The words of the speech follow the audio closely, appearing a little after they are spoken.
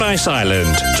Paradise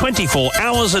Island, 24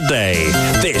 hours a day.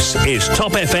 This is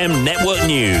Top FM Network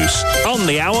News. On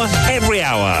the hour, every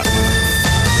hour.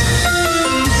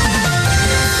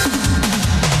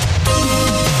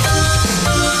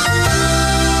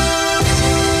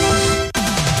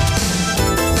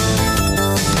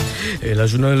 Et le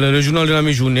journal de la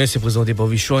mi-journée, c'est présenté par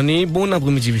Vichouani. Bon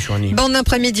après-midi, Vichouani. Bon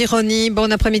après-midi, Ronnie.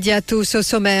 Bon après-midi à tous. Au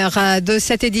sommaire de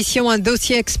cette édition, un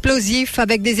dossier explosif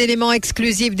avec des éléments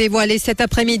exclusifs dévoilés cet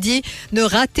après-midi. Ne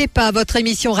ratez pas votre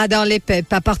émission Radar les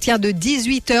Pep à partir de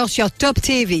 18h sur Top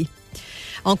TV.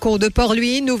 En cours de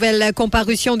Port-Louis, nouvelle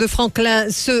comparution de Franklin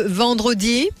ce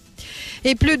vendredi.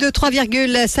 Et plus de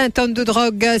 3,5 tonnes de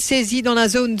drogue saisies dans la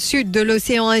zone sud de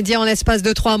l'océan Indien en l'espace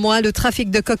de 3 mois. Le trafic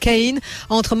de cocaïne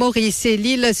entre Maurice et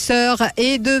l'île Sœur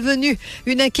est devenu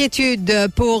une inquiétude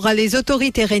pour les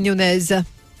autorités réunionnaises.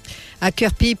 À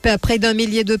Cœur-Pipe, près d'1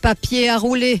 millier de papiers à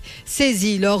rouler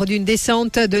saisis lors d'une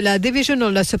descente de la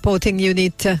Divisional Supporting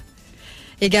Unit.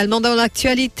 Également dans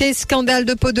l'actualité, scandale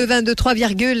de pots de vin de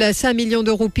 3,5 millions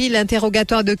de roupies.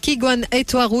 L'interrogatoire de Kiguan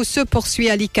Etoiru se poursuit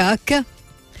à l'ICAC.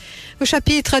 Au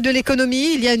chapitre de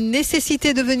l'économie, il y a une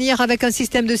nécessité de venir avec un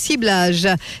système de ciblage,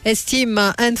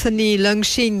 estime Anthony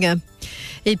Longxing.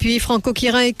 Et puis, Franco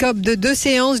Quirin écope de 2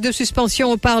 séances de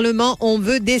suspension au Parlement. On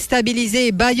veut déstabiliser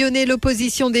et bâillonner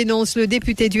l'opposition, dénonce le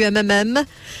député du MMM.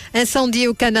 Incendie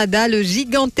au Canada, le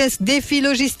gigantesque défi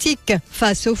logistique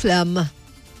face aux flammes.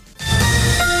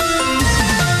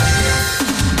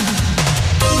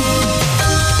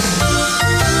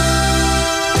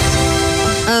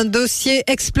 Un dossier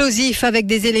explosif avec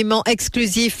des éléments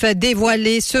exclusifs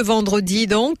dévoilés ce vendredi.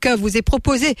 Donc, vous est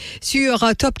proposé sur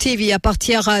Top TV à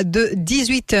partir de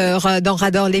 18h dans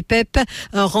Radar les Pep.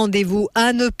 Un rendez-vous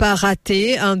à ne pas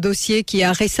rater. Un dossier qui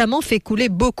a récemment fait couler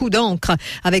beaucoup d'encre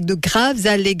avec de graves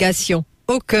allégations.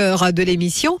 Au cœur de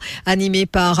l'émission, animée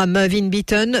par Mervyn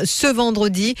Beaton, ce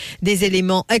vendredi, des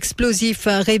éléments explosifs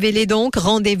révélés donc.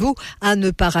 Rendez-vous à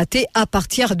ne pas rater à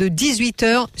partir de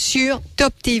 18h sur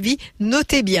Top TV.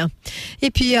 Notez bien. Et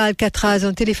puis à Alcatraz,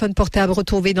 un téléphone portable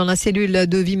retrouvé dans la cellule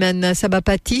de Viman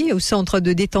Sabapati, au centre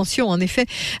de détention. En effet,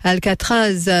 à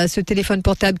Alcatraz, ce téléphone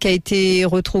portable qui a été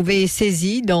retrouvé et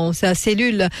saisi dans sa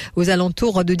cellule aux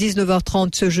alentours de 19h30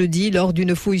 ce jeudi lors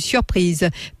d'une fouille surprise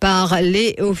par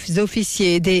les officiers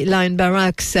des Line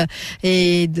Barracks.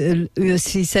 Et il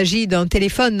s'agit d'un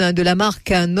téléphone de la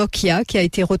marque Nokia qui a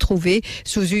été retrouvé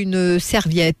sous une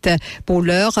serviette. Pour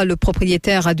l'heure, le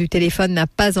propriétaire du téléphone n'a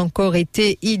pas encore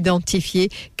été identifié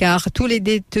car tous les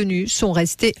détenus sont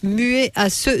restés muets à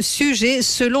ce sujet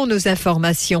selon nos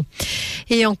informations.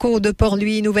 Et en cours de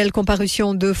Port-Louis, nouvelle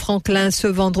comparution de Franklin ce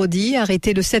vendredi,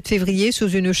 arrêté le 7 février sous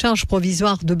une charge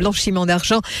provisoire de blanchiment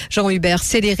d'argent. Jean-Hubert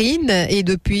Célérine est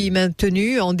depuis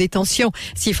maintenu en détention.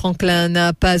 Si Franklin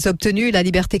n'a pas obtenu la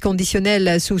liberté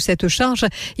conditionnelle sous cette charge,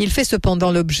 il fait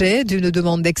cependant l'objet d'une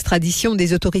demande d'extradition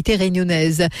des autorités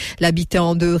réunionnaises.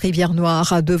 L'habitant de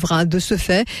Rivière-Noire devra de ce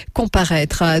fait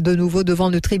comparaître de nouveau devant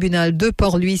le tribunal de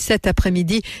Port-Louis cet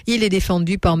après-midi. Il est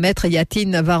défendu par Maître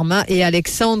Yatine Varma et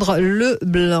Alexandre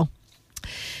Leblanc.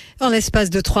 En l'espace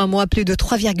de 3 mois, plus de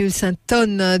 3,5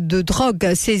 tonnes de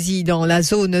drogue saisies dans la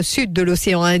zone sud de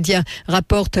l'océan Indien,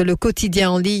 rapporte le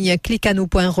quotidien en ligne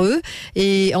clicanou.re.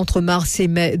 Et entre mars et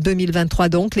mai 2023,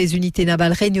 donc, les unités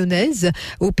navales réunionnaises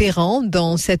opérant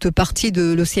dans cette partie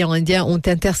de l'océan Indien ont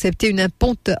intercepté une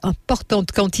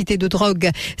importante quantité de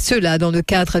drogue. Cela dans le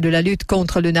cadre de la lutte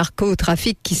contre le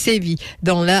narcotrafic qui sévit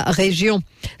dans la région.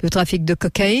 Le trafic de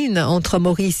cocaïne entre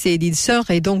Maurice et l'île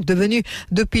Sœur est donc devenu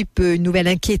depuis peu une nouvelle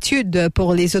inquiétude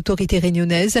pour les autorités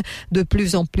réunionnaises. De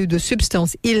plus en plus de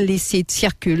substances illicites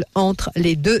circulent entre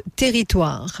les deux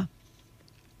territoires.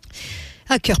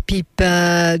 À Cœur-Pipe,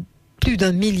 plus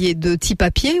d'1 millier de petits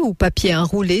papiers ou papiers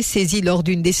enroulés saisis lors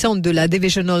d'une descente de la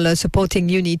Divisional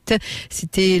Supporting Unit.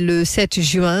 C'était le 7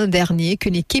 juin dernier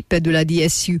qu'une équipe de la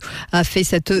DSU a fait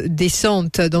cette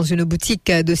descente dans une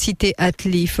boutique de cité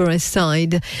Atlee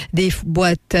Forestside. Des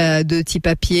boîtes de petits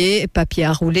papiers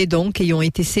enroulés donc, ayant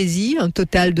été saisis, un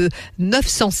total de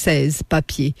 916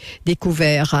 papiers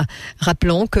découverts.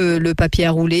 Rappelons que le papier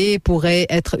enroulé pourrait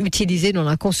être utilisé dans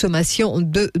la consommation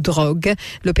de drogue.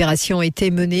 L'opération a été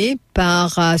menée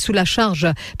par la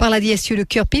DSU de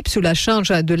Cœur-Pipe sous la charge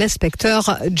de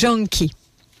l'inspecteur Junkie.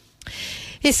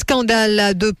 Et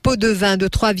scandale de pot de vin de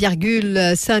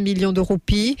 3,5 millions de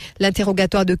roupies.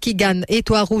 L'interrogatoire de Kigan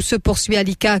Etoirou se poursuit à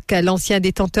l'ICAC. L'ancien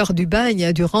détenteur du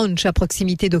bagne du ranch à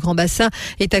proximité de Grand Bassin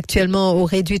est actuellement au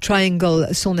réduit Triangle.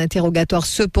 Son interrogatoire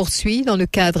se poursuit dans le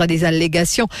cadre des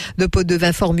allégations de pot de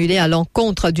vin formulées à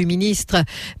l'encontre du ministre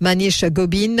Manish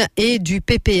Gobin et du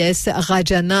PPS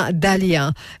Rajana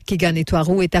Dalia. Kigan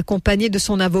Etoirou est accompagné de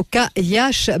son avocat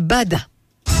Yash Bada.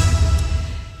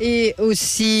 Et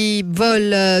aussi vol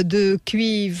de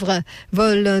cuivre,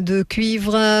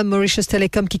 Mauritius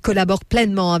Telecom qui collabore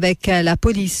pleinement avec la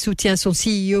police soutient son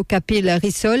CEO Kapil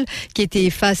Rissol qui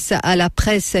était face à la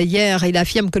presse hier. Il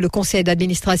affirme que le conseil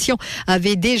d'administration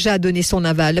avait déjà donné son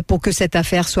aval pour que cette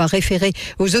affaire soit référée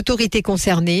aux autorités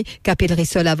concernées. Kapil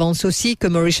Rissol avance aussi que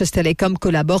Mauritius Telecom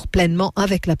collabore pleinement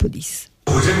avec la police.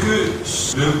 Vous êtes que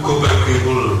le copper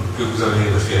cable que vous avez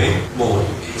référé, bon,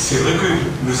 c'est vrai que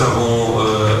nous avons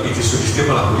été sollicités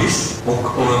par la police. Donc,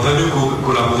 on est en train de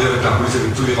collaborer avec la police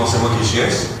avec tous les renseignements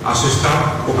DGS. À ce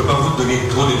stade, on ne peut pas vous donner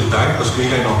trop de détails parce qu'il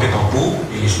y a une enquête en cours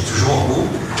et c'est toujours en cours.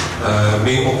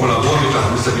 Mais on collabore avec la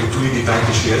police avec tous les détails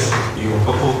DGS et on ne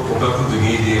peut pas vous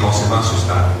donner des renseignements à ce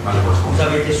stade, malheureusement. Vous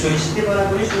avez été sollicité par la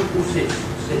police ou c'est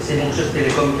Mauritius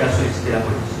Telecom qui a sollicité la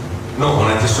police? Non, on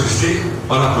a été sollicité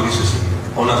par la police aussi.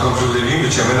 On a, comme je vous ai dit, le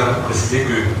chairman a précisé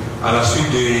qu'à la suite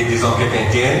des enquêtes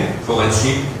internes,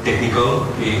 forensiques, technical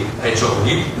et HR,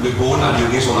 le board a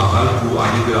donné son aval pour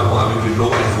aller de l'avant avec le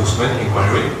Law Enforcement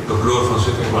Inquiry. Donc, Law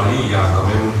Enforcement Inquiry, il y a quand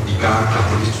même des cas, la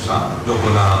police, tout ça. Donc,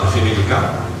 on a référé le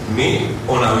cas. Mais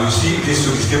on a aussi été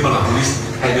sollicité par la police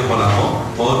indépendamment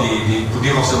pour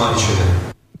des renseignements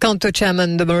additionnels. Quant au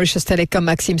chairman de Mauritius Telecom,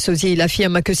 Maxime Sauzier, il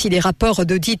affirme que si les rapports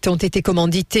d'audit ont été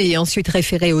commandités et ensuite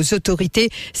référés aux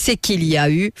autorités, c'est qu'il y a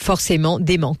eu forcément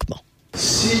des manquements.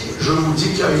 Si je vous dis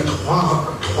qu'il y a eu trois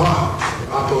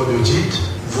rapports d'audit,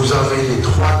 vous avez les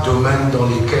 3 domaines dans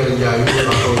lesquels il y a eu des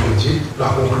rapports d'audit. La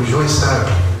conclusion est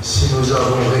simple. Si nous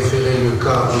avons référé le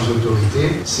cas aux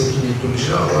autorités, c'est qu'il y a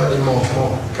déjà des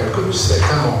manquements,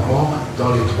 certains manquements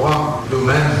dans les 3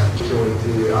 domaines qui ont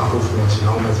été approfondis.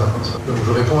 On met ça comme ça. Donc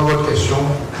je réponds à votre question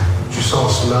du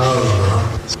sens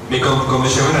large. Mais comme le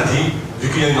chairman a dit, vu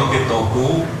qu'il y a une enquête en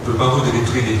cours, je ne peux pas vous donner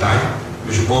tous les détails,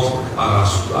 mais je pense à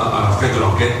la fin de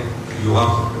l'enquête, il y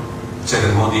aura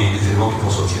certainement des éléments qui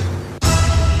vont sortir.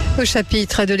 Au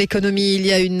chapitre de l'économie, il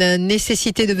y a une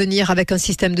nécessité de venir avec un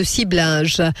système de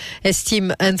ciblage,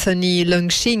 estime Anthony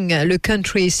Longxing, le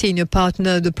country senior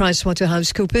partner de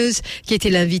PricewaterhouseCoopers, qui était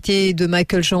l'invité de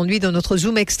Michael Jean-Louis dans notre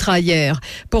Zoom Extra hier.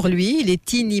 Pour lui, il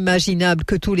est inimaginable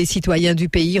que tous les citoyens du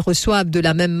pays reçoivent de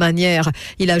la même manière.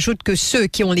 Il ajoute que ceux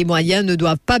qui ont les moyens ne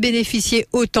doivent pas bénéficier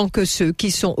autant que ceux qui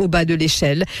sont au bas de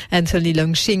l'échelle. Anthony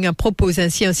Longxing propose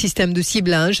ainsi un système de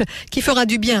ciblage qui fera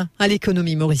du bien à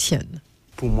l'économie mauricienne.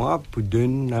 Pour moi, pour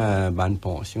donner une bonne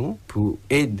pension, pour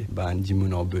aider les gens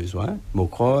qui ont besoin, je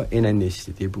crois qu'il y a une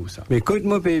nécessité pour ça. Mais quand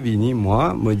je peux venir,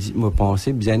 je pense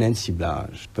bien à un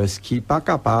ciblage. Parce qu'il n'est pas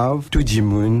capable, tout le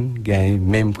monde gagne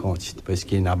la même quantité. Parce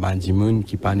qu'il y a des gens qui ne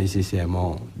sont pas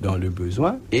nécessairement dans le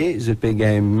besoin. Et je peux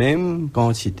gagner la même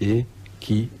quantité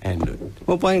qui un autre.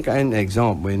 On prend un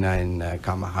exemple. Il y a un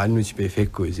camarade qui peut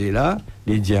faire causer là.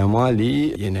 Les diamants,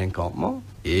 il y a un campement.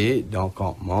 Et dans le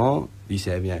campement, il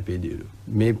servait un peu de l'eau.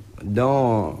 Mais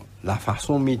dans la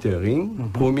façon metering,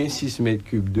 premier 6 mètres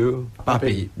cubes d'eau, pas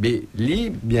payé. Mais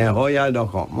lui, bien royal dans le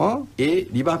campement, et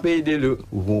il va payer de l'eau.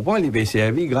 Vous comprenez, il va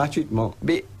servir gratuitement.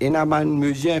 Mais il y a une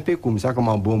mesure un peu comme ça, comme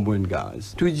un bonbon de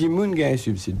gaz. Tout le monde gagne un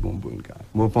subside bonbon de gaz.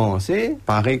 Vous pensez,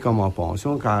 pareil comme en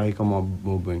pension, pareil comme en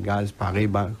bonbon de gaz, pareil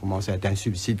comme c'est un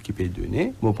subside qui peut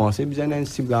donner, vous pensez bien un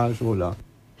ciblage là.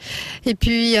 Et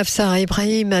puis, Afsar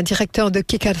Ibrahim, directeur de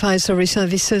Kick Advisory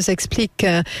Services, explique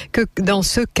que dans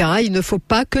ce cas, il ne faut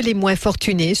pas que les moins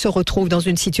fortunés se retrouvent dans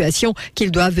une situation qu'ils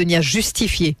doivent venir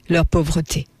justifier leur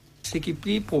pauvreté. Ce qui est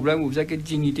le problème, vous avez la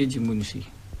dignité du monde ici.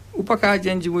 Ou pas qu'à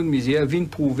dire du monde misère, vient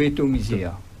prouver ton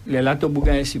misère. Les là, tu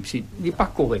as un subside. Il n'est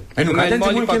pas correct. Et nous, quand il y a des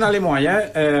gens qui ont les moyens,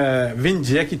 viennent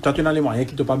dire qu'ils ont les moyens,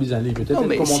 qu'ils n'ont pas besoin d'aller. Peut-être. Non,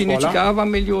 mais si nous avons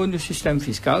amélioré le système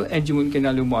fiscal, un des gens qui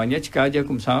ont les moyens, tu peux dire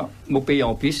comme ça, je paye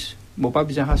en plus, je n'ai pas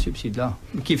besoin de subside là.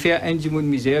 Qui fait un des gens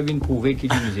misère, vient prouver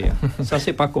qu'il est misère. Ça, ce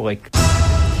n'est pas correct.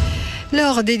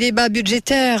 Lors des débats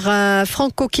budgétaires,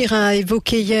 Franco Quirin a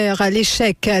évoqué hier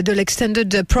l'échec de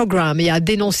l'Extended Programme et a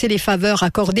dénoncé les faveurs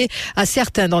accordées à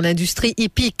certains dans l'industrie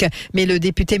hippique. Mais le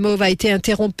député Mauve a été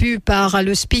interrompu par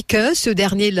le speaker, ce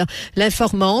dernier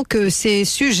l'informant que ces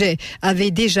sujets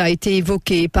avaient déjà été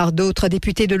évoqués par d'autres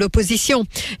députés de l'opposition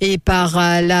et par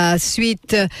la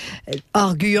suite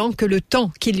arguant que le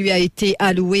temps qui lui a été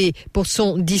alloué pour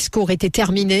son discours était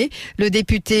terminé. Le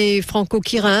député Franco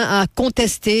Quirin a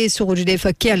contesté sur Judith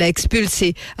Fakir l'a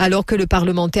expulsé. Alors que le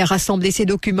parlementaire rassemblait ses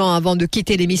documents avant de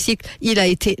quitter l'hémicycle, il a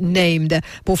été named.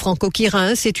 Pour Franco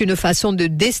Quirin, c'est une façon de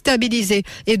déstabiliser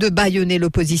et de bâillonner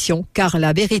l'opposition, car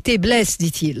la vérité blesse,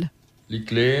 dit-il. Les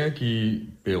clairs qui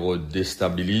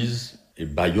déstabilisent et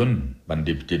bâillonnent les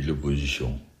députés de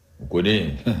l'opposition. Vous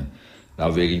connaissez, la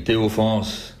vérité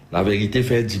offense, la vérité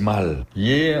fait du mal.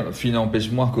 Hier,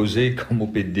 empêche-moi causer comme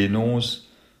on dénonce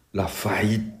la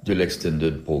faillite de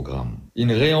l'extended programme. Il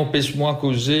réempêche-moi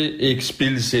causer et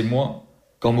expulsez-moi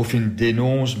comme on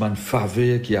dénonce man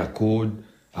faveur qui accorde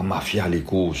à mafia les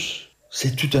causes.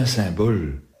 C'est tout un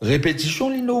symbole. Répétition,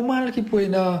 les normales qui pourrait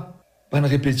là. Pas une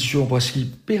répétition parce que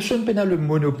personne n'a le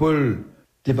monopole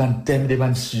des thèmes, des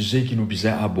sujets qui nous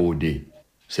besoin aborder.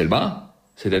 Seulement,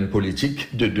 c'est une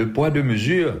politique de 2 poids, 2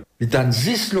 mesures. Il y a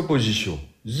 10 l'opposition,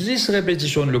 10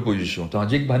 répétitions de l'opposition.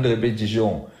 Tandis que pas de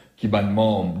répétition qui ban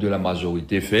membre de la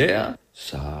majorité faire,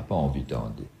 ça n'a pas envie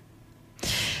d'entendre.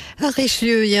 À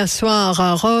Richelieu, hier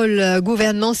soir, rôle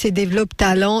gouvernance et développe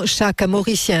talent, chaque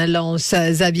Mauricien lance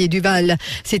Xavier Duval.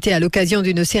 C'était à l'occasion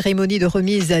d'une cérémonie de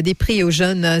remise des prix aux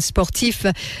jeunes sportifs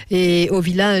et au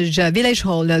village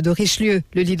Hall de Richelieu.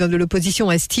 Le leader de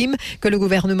l'opposition estime que le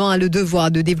gouvernement a le devoir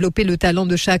de développer le talent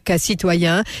de chaque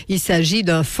citoyen. Il s'agit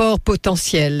d'un fort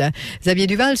potentiel. Xavier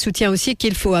Duval soutient aussi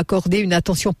qu'il faut accorder une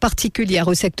attention particulière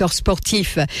au secteur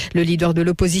sportif. Le leader de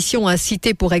l'opposition a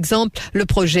cité pour exemple le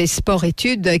projet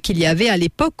sport-études qu'il y avait à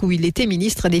l'époque où il était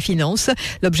ministre des Finances.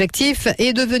 L'objectif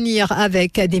est de venir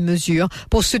avec des mesures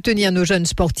pour soutenir nos jeunes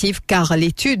sportifs car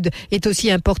l'étude est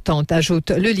aussi importante,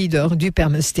 ajoute le leader du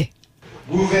Permesté.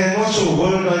 Gouvernement son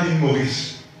rôle dans l'île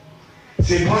Maurice,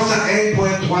 c'est prendre ça 1,3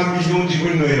 million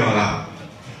de Noël là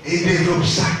et développer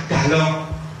ça talent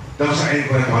dans ça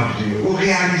 1,3 million. Vous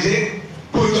réalisez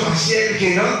le potentiel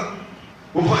qu'il y a,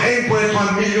 vous prenez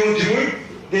 1,3 million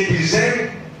de depuis zèbre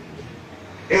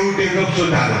et vous développez ce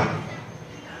talent.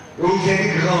 Vous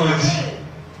venez grandir,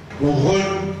 vous rôle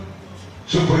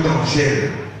ce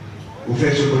potentiel, vous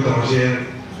faites ce potentiel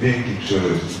bien quelque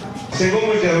chose. C'est comme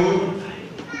vous dites,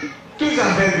 tout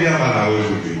ça fait bien mal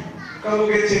aujourd'hui. Quand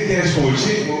vous êtes secteur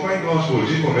sportif, vous pas un grand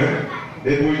sportif quand même,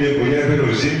 débrouiller, un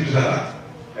peu aussi, tout ça,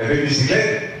 avec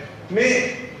bicyclette.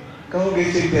 Mais quand vous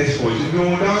êtes secteur sportif,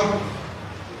 longtemps,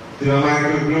 c'est la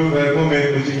marque de bleu,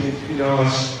 même petite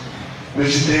finance, le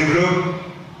système bleu,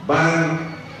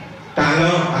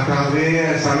 talent à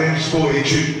travers sa même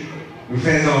sport-études. Nous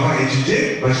faisons enfants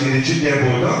étudier, parce que l'étude est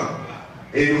importante,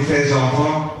 et nous faisons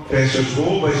enfants faire ce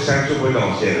sport, parce que c'est un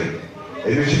potentiel.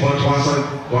 Et nous, je prends 300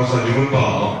 du monde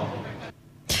par an.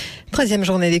 13e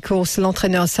journée des courses,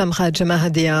 l'entraîneur Samraj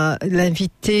Mahadia,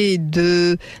 l'invité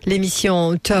de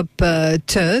l'émission Top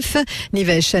Turf,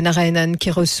 Nivesh Narayanan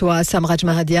qui reçoit Samraj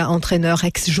Mahadia, entraîneur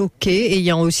ex-jockey,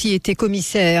 ayant aussi été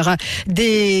commissaire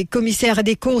des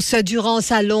courses durant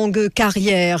sa longue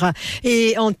carrière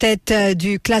et en tête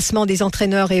du classement des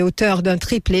entraîneurs et auteur d'un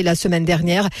triplé la semaine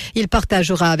dernière. Il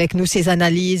partagera avec nous ses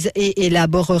analyses et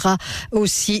élaborera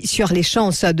aussi sur les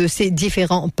chances de ces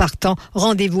différents partants.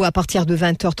 Rendez-vous à partir de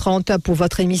 20h30 pour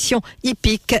votre émission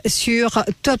hippique sur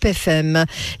Top FM.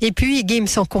 Et puis, Games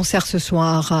en concert ce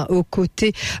soir au Côte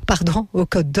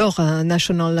d'Or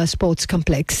National Sports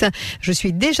Complex. Je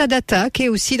suis déjà d'attaque et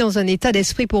aussi dans un état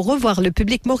d'esprit pour revoir le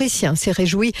public mauricien. C'est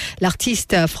réjoui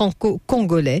l'artiste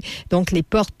franco-congolais. Donc, les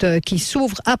portes qui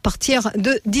s'ouvrent à partir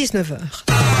de 19h.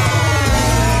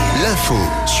 L'info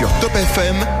sur Top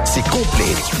FM, c'est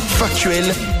complet, factuel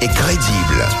et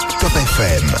crédible. Top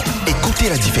FM, écoutez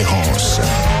la différence.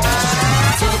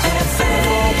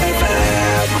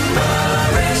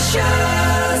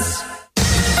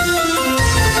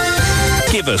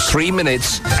 Give us 3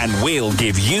 minutes and we'll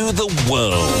give you the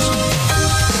world.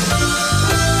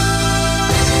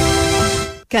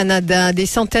 Canada, des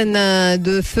centaines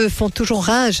de feux font toujours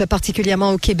rage,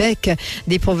 particulièrement au Québec.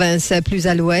 Des provinces plus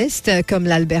à l'ouest, comme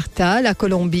l'Alberta, la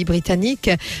Colombie-Britannique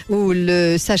ou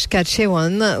le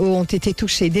Saskatchewan, ont été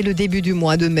touchés dès le début du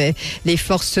mois de mai. Les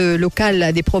forces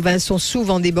locales des provinces sont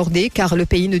souvent débordées car le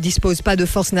pays ne dispose pas de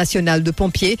force nationale de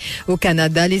pompiers. Au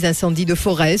Canada, les incendies de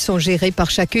forêt sont gérés par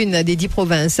chacune des 10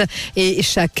 provinces et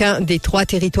chacun des 3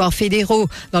 territoires fédéraux.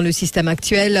 Dans le système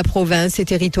actuel, provinces et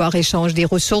territoires échangent des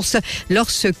ressources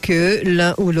lorsque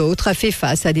l'un ou l'autre fait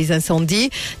face à des incendies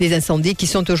qui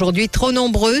sont aujourd'hui trop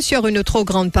nombreux sur une trop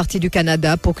grande partie du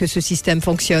Canada pour que ce système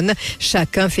fonctionne.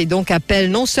 Chacun fait donc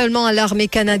appel non seulement à l'armée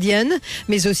canadienne,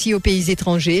 mais aussi aux pays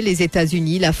étrangers. Les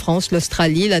États-Unis, la France,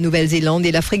 l'Australie, la Nouvelle-Zélande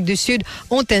et l'Afrique du Sud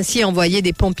ont ainsi envoyé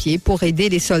des pompiers pour aider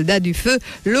les soldats du feu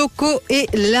locaux et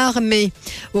l'armée.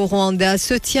 Au Rwanda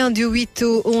se tient du 8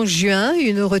 au 11 juin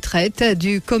une retraite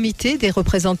du comité des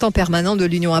représentants permanents de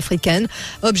l'Union africaine.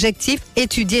 Objectif,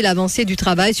 étudier l'avancée du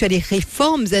travail sur les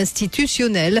réformes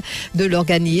institutionnelles de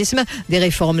l'organisme. Des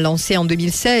réformes lancées en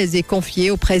 2016 et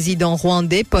confiées au président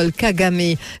rwandais Paul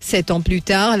Kagame. 7 ans plus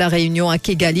tard, la réunion à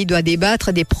Kigali doit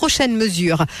débattre des prochaines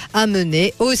mesures à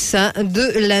mener au sein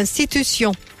de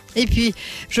l'institution. Et puis,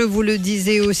 je vous le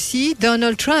disais aussi,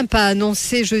 Donald Trump a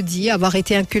annoncé jeudi avoir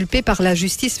été inculpé par la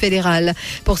justice fédérale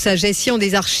pour sa gestion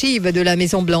des archives de la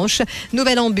Maison-Blanche.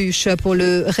 Nouvelle embûche pour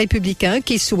le républicain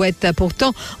qui souhaite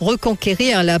pourtant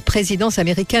reconquérir la présidence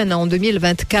américaine en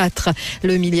 2024.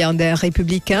 Le milliardaire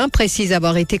républicain précise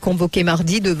avoir été convoqué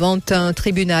mardi devant un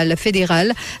tribunal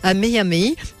fédéral à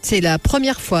Miami. C'est la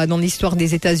première fois dans l'histoire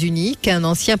des États-Unis qu'un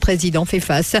ancien président fait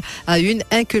face à une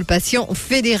inculpation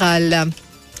fédérale.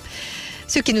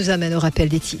 Ce qui nous amène au rappel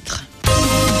des titres.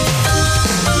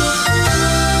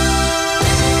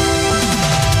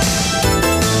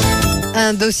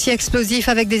 Un dossier explosif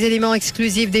avec des éléments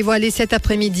exclusifs dévoilés cet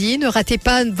après-midi. Ne ratez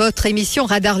pas votre émission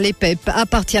Radar les PEP à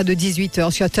partir de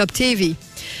 18h sur Top TV.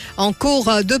 En cours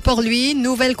de Port-Louis,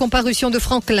 nouvelle comparution de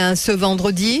Franklin ce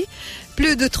vendredi.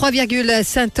 Plus de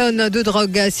 3,5 tonnes de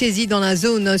drogue saisies dans la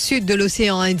zone sud de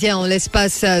l'océan Indien en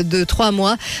l'espace de 3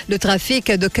 mois. Le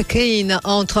trafic de cocaïne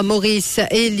entre Maurice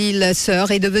et l'île Sœur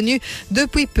est devenu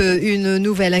depuis peu une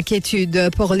nouvelle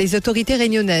inquiétude pour les autorités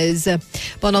réunionnaises.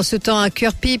 Pendant ce temps, à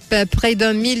Cœur-Pipe, près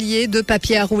d'1 millier de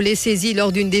papiers à rouler saisis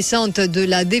lors d'une descente de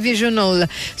la Divisional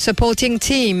Supporting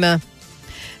Team.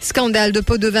 Scandale de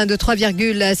pot de vin de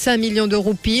 3,5 millions de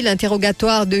roupies.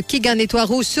 L'interrogatoire de Kigan et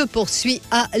Toirou se poursuit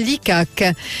à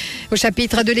l'ICAC. Au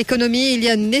chapitre de l'économie, il y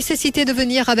a nécessité de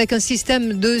venir avec un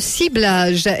système de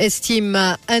ciblage,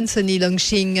 estime Anthony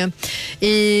Longshing.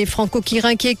 Et Franco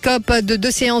Quirin qui écope de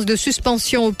 2 séances de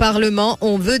suspension au Parlement.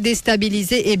 On veut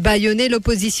déstabiliser et bâillonner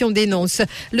l'opposition, dénonce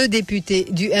le député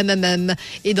du MMM.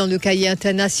 Et dans le cahier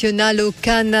international au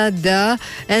Canada,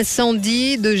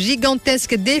 incendie de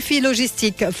gigantesques défis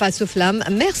logistiques face aux flammes.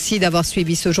 Merci d'avoir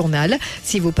suivi ce journal.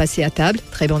 Si vous passez à table,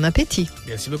 très bon appétit.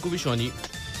 Merci beaucoup, Bichoni.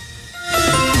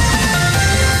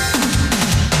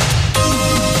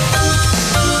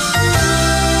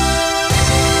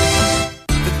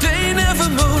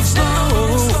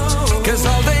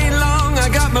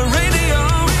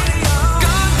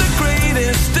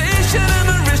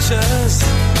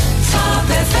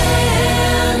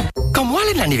 Quand moi,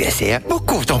 l'anniversaire,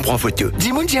 beaucoup t'en prends photo.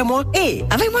 Dis-moi, dis-moi, hé,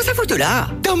 avec-moi sa photo là.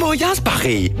 Dans mon mariage,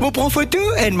 pareil. Mon prend photo,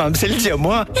 elle m'a c'est le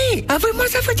dis-moi, hé, avec-moi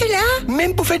sa photo là.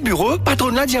 Même pour faire de bureau,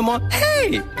 patronat, dis-moi,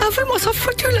 hé, avec-moi sa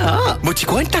photo là. Moi, tu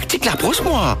crois une tactique l'approche,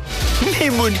 moi. Mais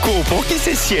mon comprend qui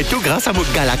c'est si tout grâce à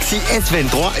votre Galaxy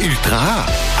S23 Ultra.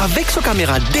 Avec son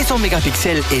caméra 200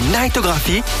 mégapixels et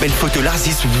nightography, belle photo là,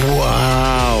 c'est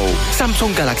waouh.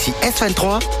 Samsung Galaxy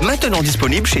S23, maintenant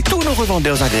disponible chez tous nos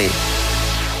revendeurs agréés.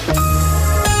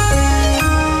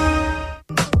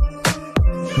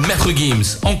 Maître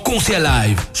Gims en concert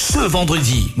live ce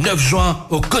vendredi 9 juin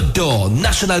au Côte d'Or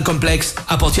National Complex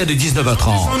à partir de 19h30.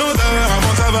 Son odeur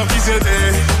avant de savoir qui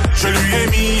c'était. Je lui ai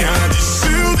mis un 10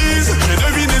 sur 10. J'ai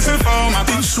deviné ce format.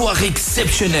 Une soirée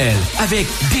exceptionnelle avec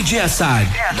DJ Assad,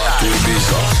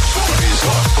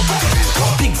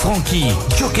 Big Frankie,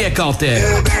 Joker Carter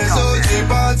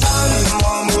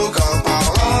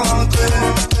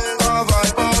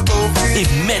et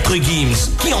Maître Gims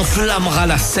qui enflammera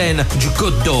la scène du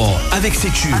Côte d'Or avec ses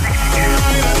tubes.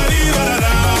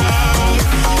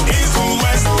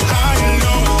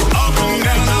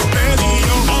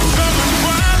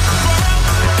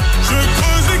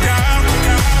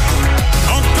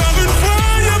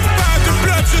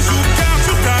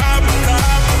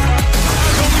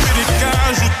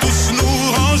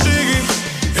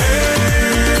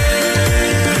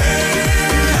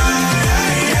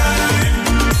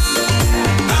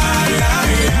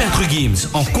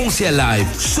 En concert live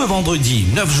ce vendredi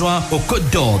 9 juin au Côte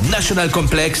d'Or National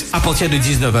Complex à partir de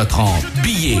 19h30.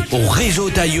 Billets au réseau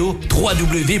Otayo,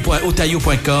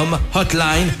 www.otayo.com,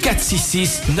 hotline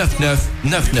 466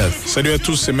 9999. Salut à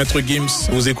tous, c'est Maître Gims.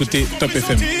 Vous écoutez Top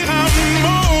FM. Ne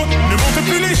monte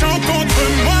plus les gens contre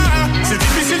moi. C'est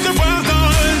difficile de voir dans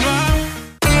le noir.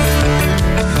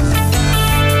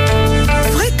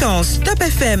 Fréquence Top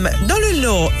FM dans le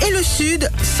nord et le sud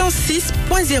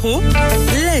 106.0,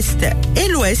 l'est et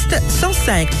l'ouest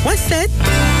 105.7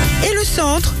 et le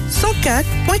centre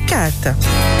 104.4.